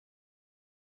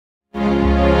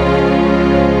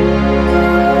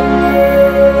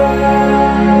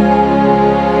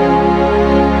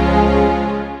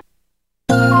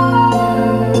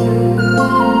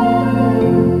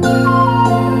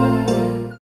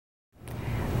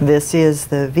This is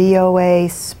the VOA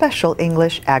Special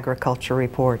English Agriculture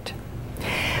Report.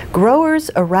 Growers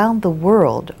around the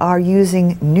world are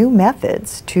using new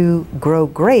methods to grow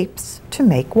grapes to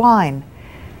make wine.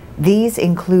 These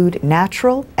include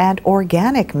natural and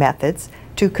organic methods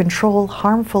to control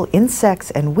harmful insects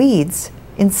and weeds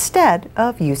instead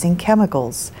of using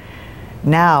chemicals.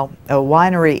 Now, a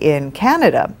winery in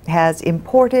Canada has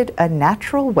imported a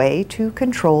natural way to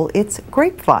control its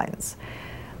grapevines.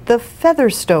 The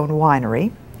Featherstone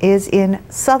Winery is in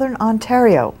southern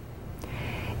Ontario.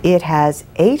 It has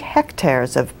 8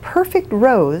 hectares of perfect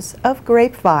rows of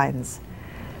grapevines.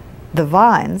 The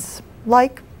vines,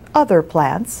 like other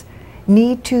plants,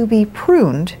 need to be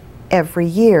pruned every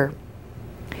year.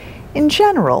 In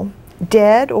general,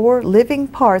 dead or living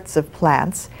parts of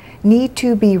plants need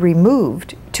to be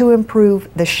removed to improve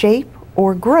the shape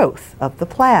or growth of the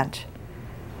plant.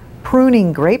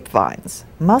 Pruning grapevines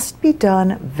must be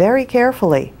done very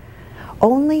carefully.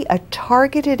 Only a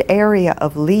targeted area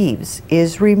of leaves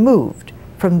is removed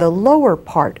from the lower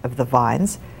part of the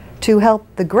vines to help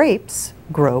the grapes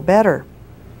grow better.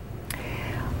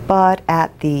 But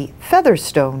at the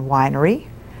Featherstone Winery,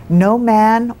 no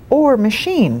man or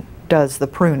machine does the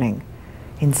pruning.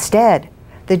 Instead,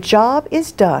 the job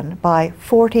is done by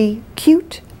 40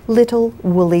 cute little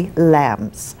woolly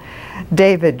lambs.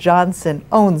 David Johnson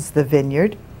owns the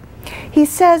vineyard. He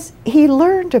says he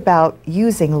learned about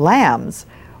using lambs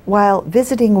while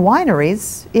visiting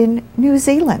wineries in New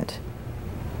Zealand.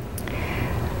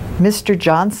 Mr.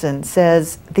 Johnson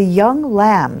says the young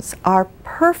lambs are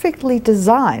perfectly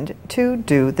designed to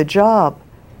do the job.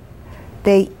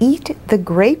 They eat the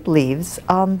grape leaves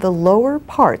on the lower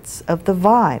parts of the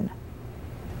vine,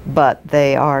 but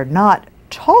they are not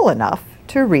tall enough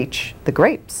to reach the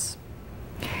grapes.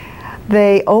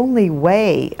 They only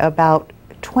weigh about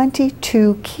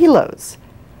 22 kilos,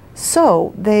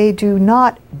 so they do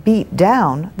not beat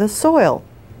down the soil,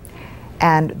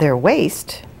 and their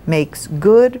waste makes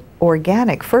good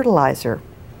organic fertilizer.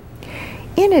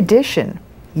 In addition,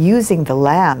 using the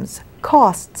lambs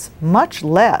costs much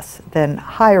less than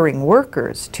hiring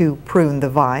workers to prune the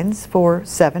vines for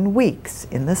 7 weeks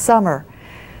in the summer.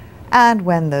 And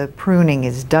when the pruning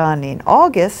is done in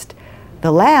August,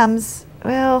 the lambs,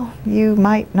 well, you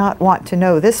might not want to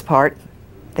know this part,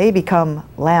 they become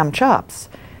lamb chops.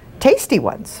 Tasty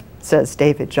ones, says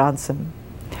David Johnson.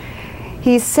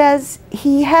 He says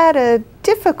he had a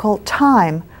difficult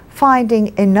time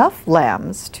finding enough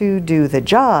lambs to do the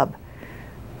job.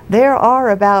 There are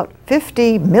about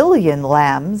 50 million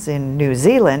lambs in New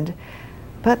Zealand,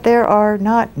 but there are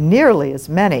not nearly as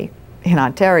many in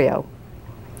Ontario.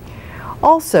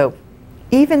 Also,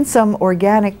 even some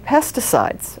organic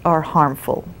pesticides are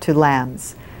harmful to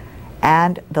lambs,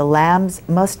 and the lambs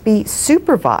must be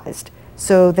supervised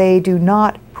so they do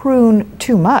not prune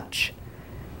too much.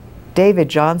 David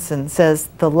Johnson says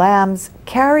the lambs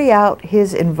carry out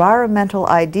his environmental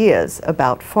ideas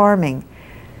about farming.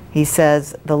 He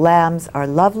says the lambs are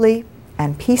lovely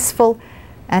and peaceful,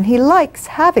 and he likes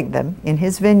having them in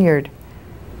his vineyard.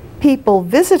 People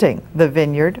visiting the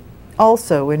vineyard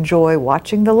also enjoy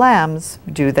watching the lambs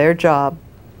do their job.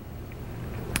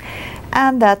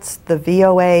 And that's the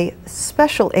VOA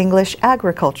Special English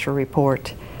Agriculture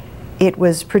Report. It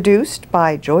was produced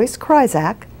by Joyce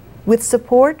Kryzak with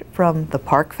support from the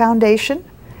Park Foundation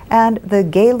and the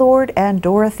Gaylord and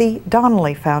Dorothy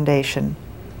Donnelly Foundation.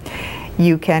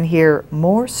 You can hear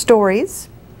more stories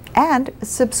and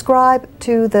subscribe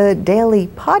to the daily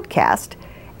podcast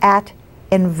at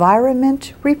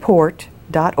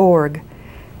environmentreport.org.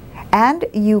 And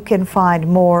you can find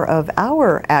more of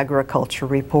our agriculture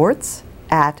reports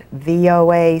at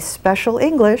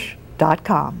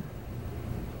voaspecialenglish.com.